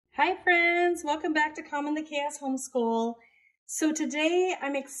Hi friends, welcome back to Calm in the Chaos Homeschool. So today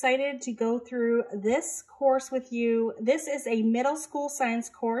I'm excited to go through this course with you. This is a middle school science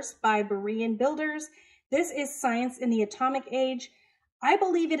course by BEREAN builders. This is Science in the Atomic Age. I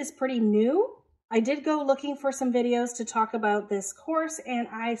believe it is pretty new. I did go looking for some videos to talk about this course and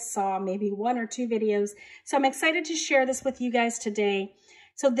I saw maybe one or two videos. So I'm excited to share this with you guys today.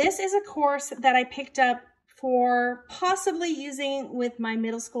 So this is a course that I picked up for possibly using with my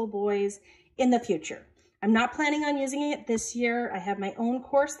middle school boys in the future. I'm not planning on using it this year. I have my own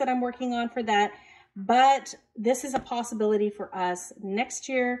course that I'm working on for that, but this is a possibility for us next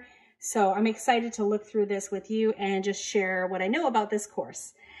year. So I'm excited to look through this with you and just share what I know about this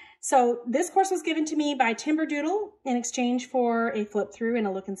course. So this course was given to me by Timberdoodle in exchange for a flip through and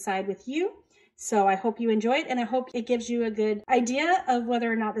a look inside with you. So I hope you enjoy it, and I hope it gives you a good idea of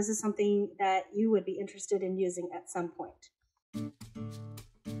whether or not this is something that you would be interested in using at some point.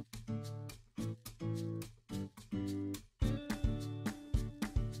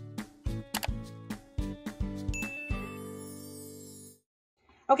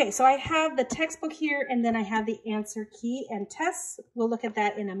 Okay, so I have the textbook here, and then I have the answer key and tests. We'll look at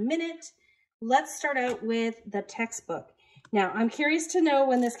that in a minute. Let's start out with the textbook. Now, I'm curious to know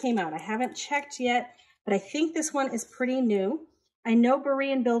when this came out. I haven't checked yet, but I think this one is pretty new. I know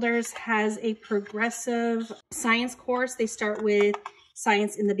BEREAN Builders has a progressive science course. They start with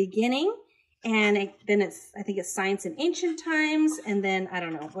science in the beginning, and then I think it's science in ancient times, and then I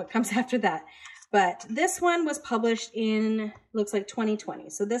don't know what comes after that. But this one was published in, looks like 2020.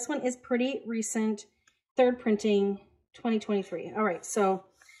 So this one is pretty recent, third printing, 2023. All right, so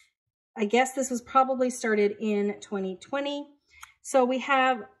I guess this was probably started in 2020. So we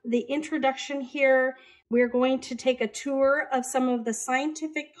have the introduction here. We're going to take a tour of some of the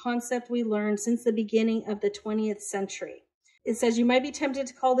scientific concepts we learned since the beginning of the 20th century. It says you might be tempted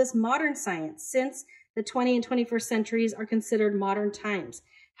to call this modern science since the 20th and 21st centuries are considered modern times.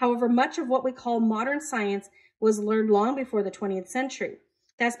 However, much of what we call modern science was learned long before the 20th century.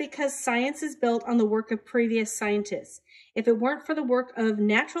 That's because science is built on the work of previous scientists. If it weren't for the work of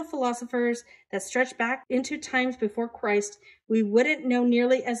natural philosophers that stretch back into times before Christ, we wouldn't know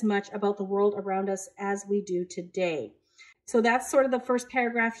nearly as much about the world around us as we do today. So that's sort of the first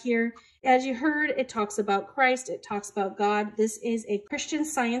paragraph here. As you heard, it talks about Christ, it talks about God. This is a Christian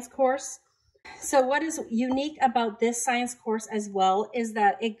science course. So what is unique about this science course as well is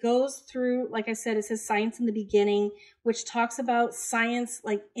that it goes through, like I said, it says science in the beginning, which talks about science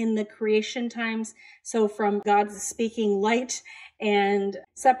like in the creation times. So from God speaking light and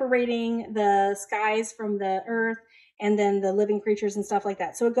separating the skies from the earth and then the living creatures and stuff like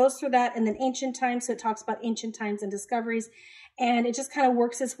that. So it goes through that, and then ancient times. So it talks about ancient times and discoveries, and it just kind of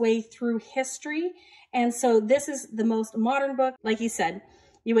works its way through history. And so this is the most modern book, like you said.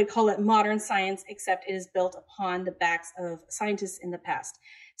 You would call it modern science, except it is built upon the backs of scientists in the past.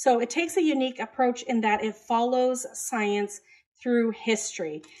 So it takes a unique approach in that it follows science through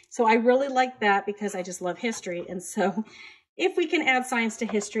history. So I really like that because I just love history. And so if we can add science to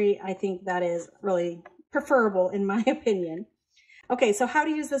history, I think that is really preferable in my opinion. Okay, so how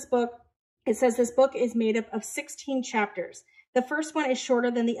to use this book. It says this book is made up of 16 chapters. The first one is shorter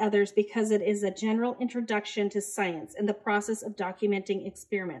than the others because it is a general introduction to science and the process of documenting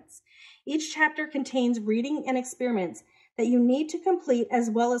experiments. Each chapter contains reading and experiments that you need to complete as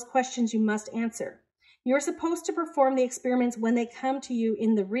well as questions you must answer. You're supposed to perform the experiments when they come to you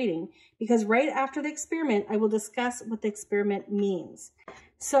in the reading because right after the experiment, I will discuss what the experiment means.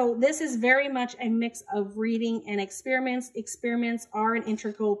 So this is very much a mix of reading and experiments. Experiments are an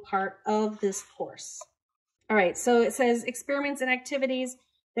integral part of this course. All right, so it says experiments and activities.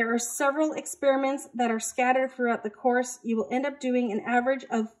 There are several experiments that are scattered throughout the course. You will end up doing an average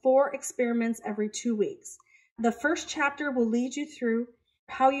of 4 experiments every 2 weeks. The first chapter will lead you through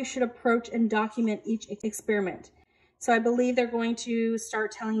how you should approach and document each experiment. So I believe they're going to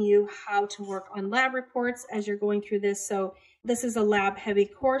start telling you how to work on lab reports as you're going through this. So this is a lab-heavy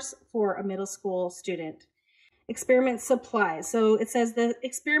course for a middle school student. Experiment supplies. So it says the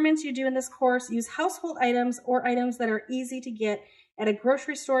experiments you do in this course use household items or items that are easy to get at a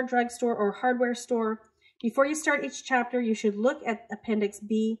grocery store, drugstore, or hardware store. Before you start each chapter, you should look at Appendix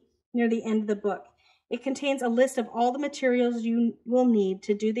B near the end of the book. It contains a list of all the materials you will need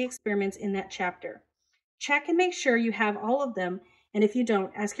to do the experiments in that chapter. Check and make sure you have all of them, and if you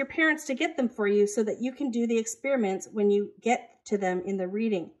don't, ask your parents to get them for you so that you can do the experiments when you get to them in the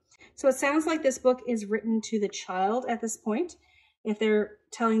reading. So it sounds like this book is written to the child at this point, if they're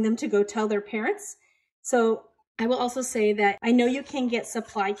telling them to go tell their parents. So I will also say that I know you can get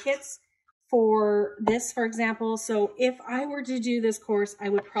supply kits for this, for example. So if I were to do this course, I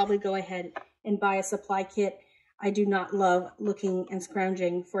would probably go ahead and buy a supply kit. I do not love looking and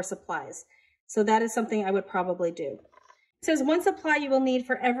scrounging for supplies. So that is something I would probably do. It says one supply you will need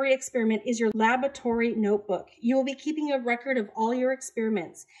for every experiment is your laboratory notebook. You will be keeping a record of all your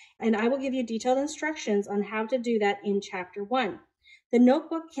experiments, and I will give you detailed instructions on how to do that in Chapter 1. The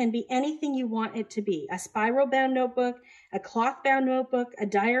notebook can be anything you want it to be, a spiral-bound notebook, a cloth-bound notebook, a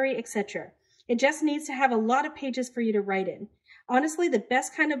diary, etc. It just needs to have a lot of pages for you to write in. Honestly, the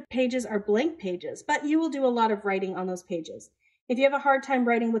best kind of pages are blank pages, but you will do a lot of writing on those pages. If you have a hard time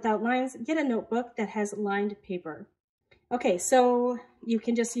writing without lines, get a notebook that has lined paper. Okay, so you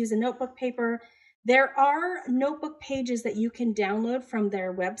can just use a notebook paper. There are notebook pages that you can download from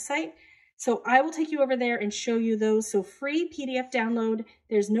their website. So I will take you over there and show you those. So free PDF download,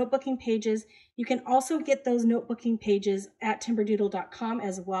 there's notebooking pages. You can also get those notebooking pages at timberdoodle.com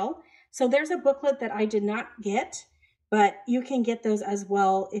as well. So there's a booklet that I did not get, but you can get those as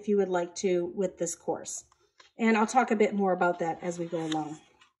well if you would like to with this course. And I'll talk a bit more about that as we go along.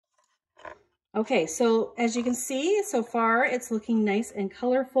 Okay, so as you can see, so far it's looking nice and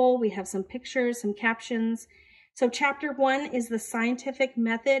colorful. We have some pictures, some captions. So Chapter 1 is the scientific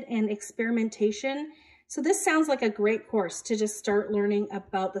method and experimentation. So this sounds like a great course to just start learning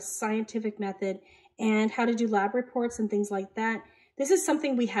about the scientific method and how to do lab reports and things like that. This is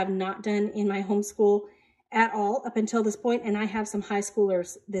something we have not done in my homeschool at all up until this point, and I have some high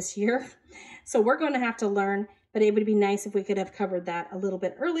schoolers this year. So we're going to have to learn. But it would be nice if we could have covered that a little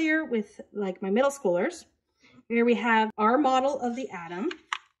bit earlier with like my middle schoolers. Here we have our model of the atom,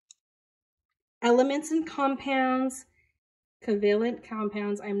 elements and compounds, covalent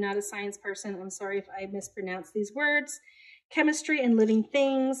compounds. I'm not a science person. I'm sorry if I mispronounce these words. Chemistry and living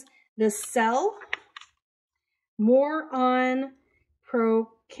things, the cell, more on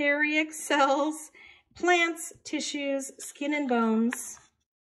prokaryotic cells, plants, tissues, skin and bones,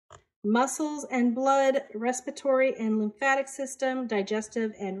 muscles and blood, respiratory and lymphatic system,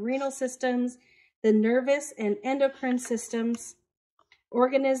 digestive and renal systems, the nervous and endocrine systems,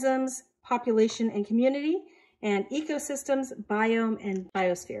 organisms, population and community, and ecosystems, biome, and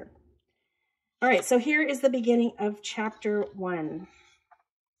biosphere. All right, so here is the beginning of Chapter 1.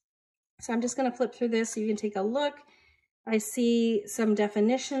 So I'm just going to flip through this so you can take a look. I see some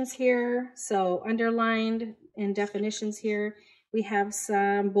definitions here, so underlined and definitions here. We have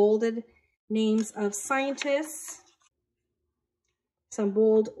some bolded names of scientists, some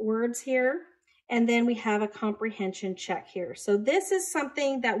bold words here, and then we have a comprehension check here. So this is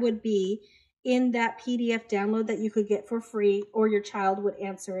something that would be in that PDF download that you could get for free, or your child would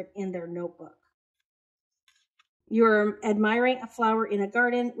answer it in their notebook. You're admiring a flower in a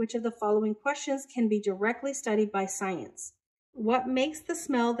garden. Which of the following questions can be directly studied by science? What makes the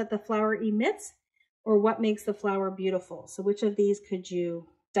smell that the flower emits? Or what makes the flower beautiful? So which of these could you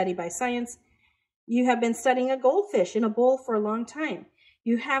study by science? You have been studying a goldfish in a bowl for a long time.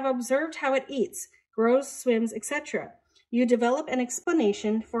 You have observed how it eats, grows, swims, etc. You develop an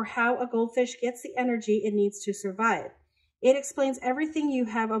explanation for how a goldfish gets the energy it needs to survive. It explains everything you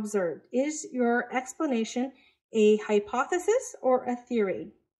have observed. Is your explanation a hypothesis or a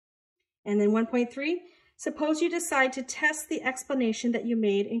theory? And then 1.3, suppose you decide to test the explanation that you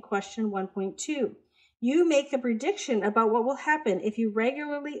made in question 1.2. You make a prediction about what will happen if you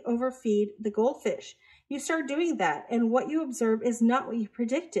regularly overfeed the goldfish. You start doing that, and what you observe is not what you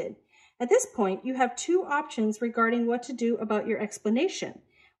predicted. At this point, you have two options regarding what to do about your explanation.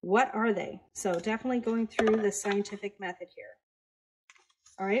 What are they? So definitely going through the scientific method here.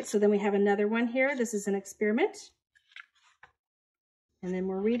 All right, so then we have another one here. This is an experiment. And then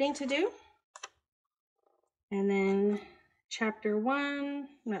more reading to do. And then Chapter 1, I'm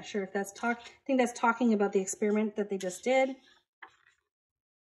not sure if that's I think that's talking about the experiment that they just did.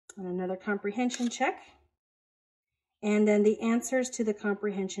 And another comprehension check. And then the answers to the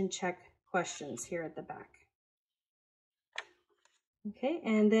comprehension check questions here at the back. Okay,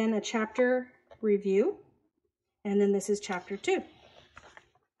 and then a chapter review. And then this is Chapter 2.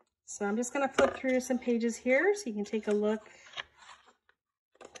 So I'm just going to flip through some pages here so you can take a look,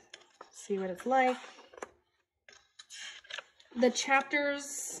 see what it's like. The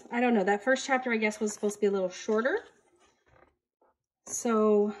chapters, I don't know, that first chapter I guess was supposed to be a little shorter.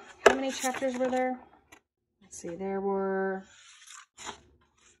 So how many chapters were there? Let's see, there were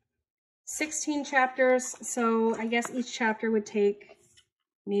 16 chapters. So I guess each chapter would take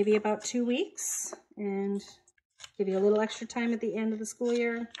maybe about 2 weeks and give you a little extra time at the end of the school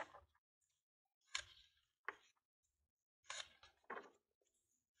year.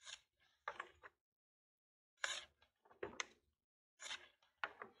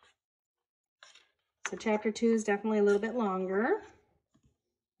 So chapter 2 is definitely a little bit longer.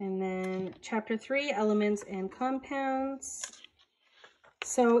 And then chapter 3, elements and compounds.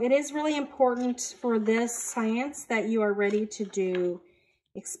 So it is really important for this science that you are ready to do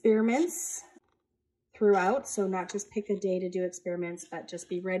experiments throughout. So not just pick a day to do experiments, but just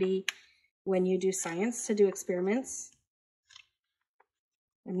be ready when you do science to do experiments.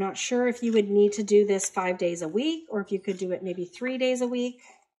 I'm not sure if you would need to do this 5 days a week or if you could do it maybe 3 days a week.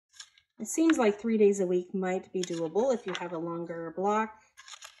 It seems like 3 days a week might be doable if you have a longer block.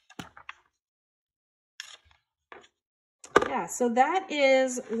 Yeah, so that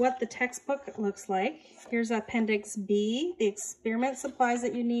is what the textbook looks like. Here's Appendix B, the experiment supplies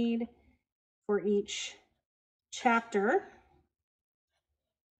that you need for each chapter.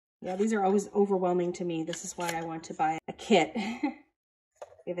 Yeah, these are always overwhelming to me. This is why I want to buy a kit.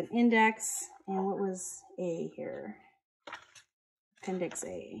 We have an index, and what was A here? Appendix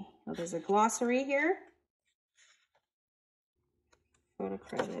A. Oh, there's a glossary here. Photo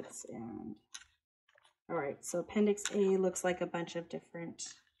credits and... All right, so Appendix A looks like a bunch of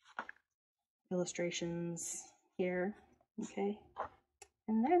different illustrations here, okay?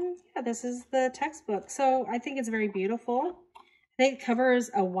 And then, yeah, this is the textbook. So I think it's very beautiful. I think it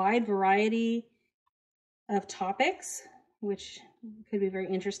covers a wide variety of topics, which could be very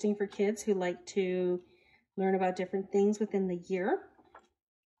interesting for kids who like to learn about different things within the year.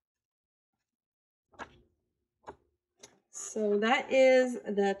 So that is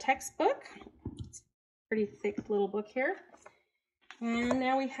the textbook. Pretty thick little book here. And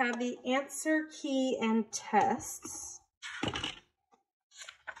now we have the answer key and tests.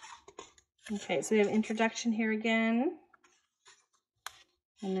 Okay, so we have introduction here again.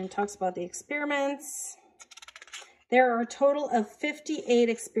 And then talks about the experiments. There are a total of 58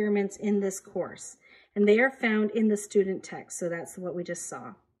 experiments in this course, and they are found in the student text. So that's what we just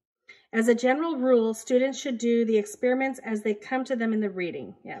saw. As a general rule, students should do the experiments as they come to them in the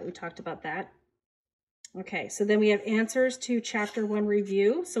reading. Yeah, we talked about that. Okay, so then we have answers to chapter 1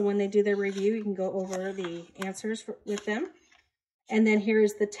 review. So when they do their review, you can go over the answers with them. And then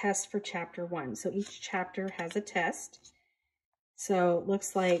here's the test for chapter 1. So each chapter has a test. So it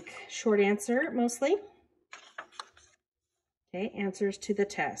looks like short answer mostly. Okay, answers to the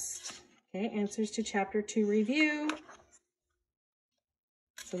test. Okay, answers to chapter 2 review.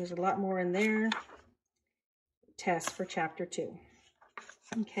 So there's a lot more in there. Test for chapter 2.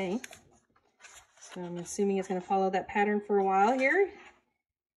 Okay. So I'm assuming it's going to follow that pattern for a while here.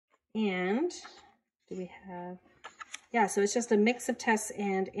 And do we have, yeah, so it's just a mix of tests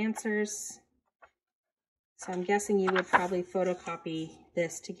and answers. So I'm guessing you would probably photocopy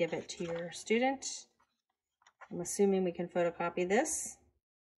this to give it to your student. I'm assuming we can photocopy this.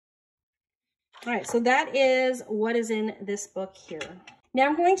 All right, so that is what is in this book here. Now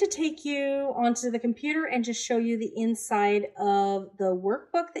I'm going to take you onto the computer and just show you the inside of the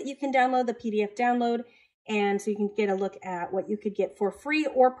workbook that you can download, the PDF download, and so you can get a look at what you could get for free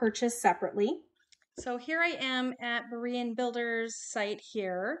or purchase separately. So here I am at BEREAN Builder's site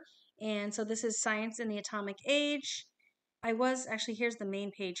here, and so this is Science in the Atomic Age. Here's the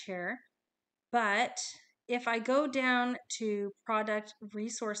main page here, but if I go down to product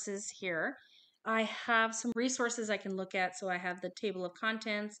resources here, I have some resources I can look at. So I have the table of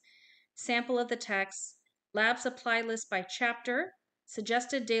contents, sample of the text, lab supply list by chapter,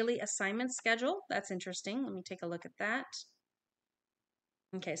 suggested daily assignment schedule. That's interesting. Let me take a look at that.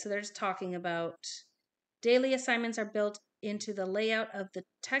 Okay, so they're just talking about daily assignments are built into the layout of the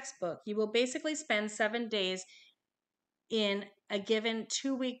textbook. You will basically spend 7 days in a given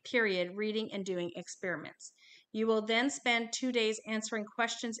 2-week period reading and doing experiments. You will then spend 2 days answering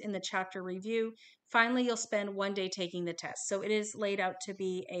questions in the chapter review. Finally, you'll spend 1 day taking the test. So it is laid out to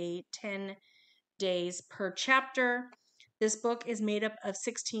be a 10 days per chapter. This book is made up of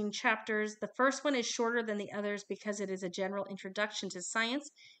 16 chapters. The first one is shorter than the others because it is a general introduction to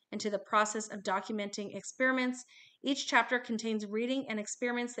science and to the process of documenting experiments. Each chapter contains reading and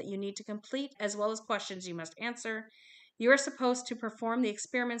experiments that you need to complete, as well as questions you must answer. You are supposed to perform the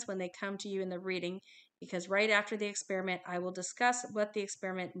experiments when they come to you in the reading, because right after the experiment, I will discuss what the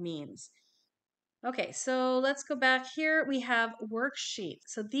experiment means. Okay, so let's go back here. We have worksheets.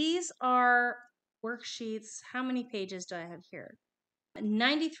 So these are worksheets. How many pages do I have here?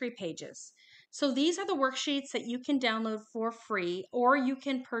 93 pages. So these are the worksheets that you can download for free, or you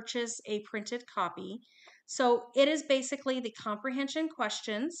can purchase a printed copy. So it is basically the comprehension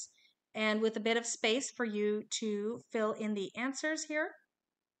questions, and with a bit of space for you to fill in the answers here.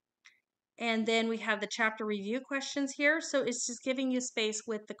 And then we have the chapter review questions here. So it's just giving you space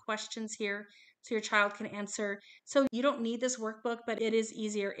with the questions here so your child can answer. So you don't need this workbook, but it is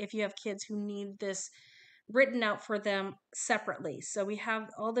easier if you have kids who need this written out for them separately. So we have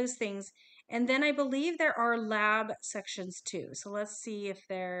all those things. And then I believe there are lab sections too. So let's see if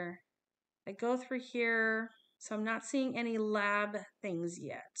I go through here. So I'm not seeing any lab things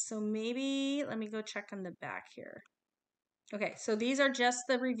yet. So maybe let me go check on the back here. Okay, so these are just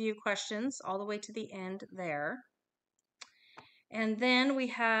the review questions all the way to the end there. And then we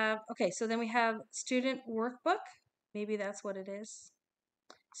have, okay, so then we have student workbook. Maybe that's what it is.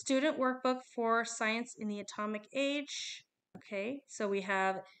 Student workbook for science in the atomic age. Okay, so we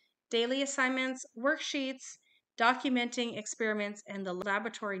have daily assignments, worksheets, documenting experiments, and the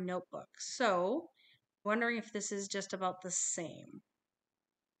laboratory notebook. So wondering if this is just about the same.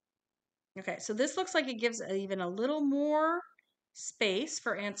 Okay, so this looks like it gives even a little more space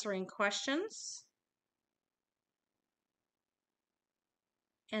for answering questions.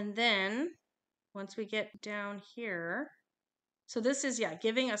 And then once we get down here, so this is, yeah,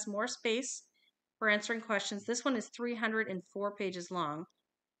 giving us more space for answering questions. This one is 304 pages long.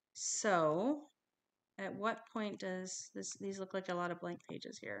 So at what point does these look like a lot of blank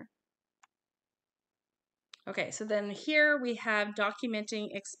pages here? Okay, so then here we have documenting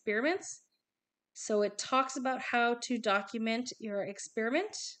experiments. So it talks about how to document your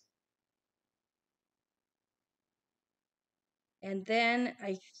experiment. And then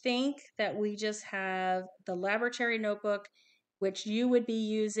I think that we just have the laboratory notebook, which you would be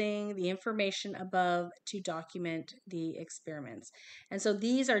using the information above to document the experiments. And so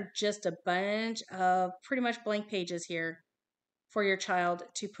these are just a bunch of pretty much blank pages here for your child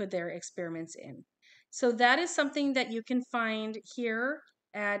to put their experiments in. So that is something that you can find here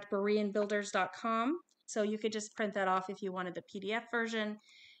at BEREANbuilders.com. So you could just print that off if you wanted the PDF version.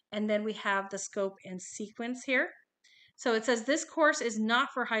 And then we have the scope and sequence here. So it says this course is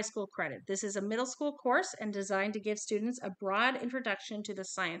not for high school credit. This is a middle school course and designed to give students a broad introduction to the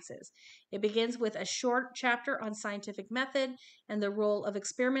sciences. It begins with a short chapter on scientific method and the role of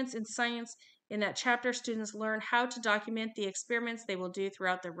experiments in science. In that chapter, students learn how to document the experiments they will do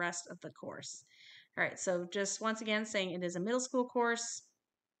throughout the rest of the course. All right, so just once again saying it is a middle school course.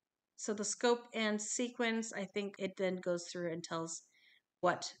 So the scope and sequence, I think it then goes through and tells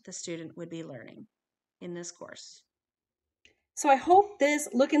what the student would be learning in this course. So I hope this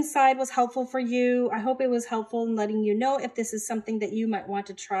look inside was helpful for you. I hope it was helpful in letting you know if this is something that you might want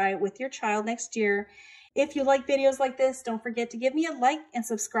to try with your child next year. If you like videos like this, don't forget to give me a like and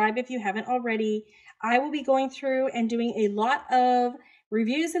subscribe if you haven't already. I will be going through and doing a lot of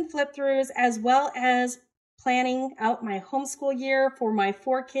reviews and flip throughs, as well as planning out my homeschool year for my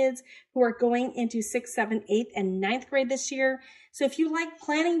 4 kids who are going into 6th, 7th, 8th, and 9th grade this year. So if you like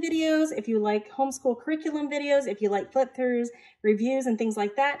planning videos, if you like homeschool curriculum videos, if you like flip throughs, reviews, and things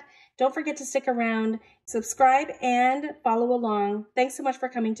like that, don't forget to stick around, subscribe, and follow along. Thanks so much for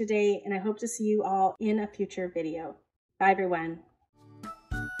coming today, and I hope to see you all in a future video. Bye, everyone.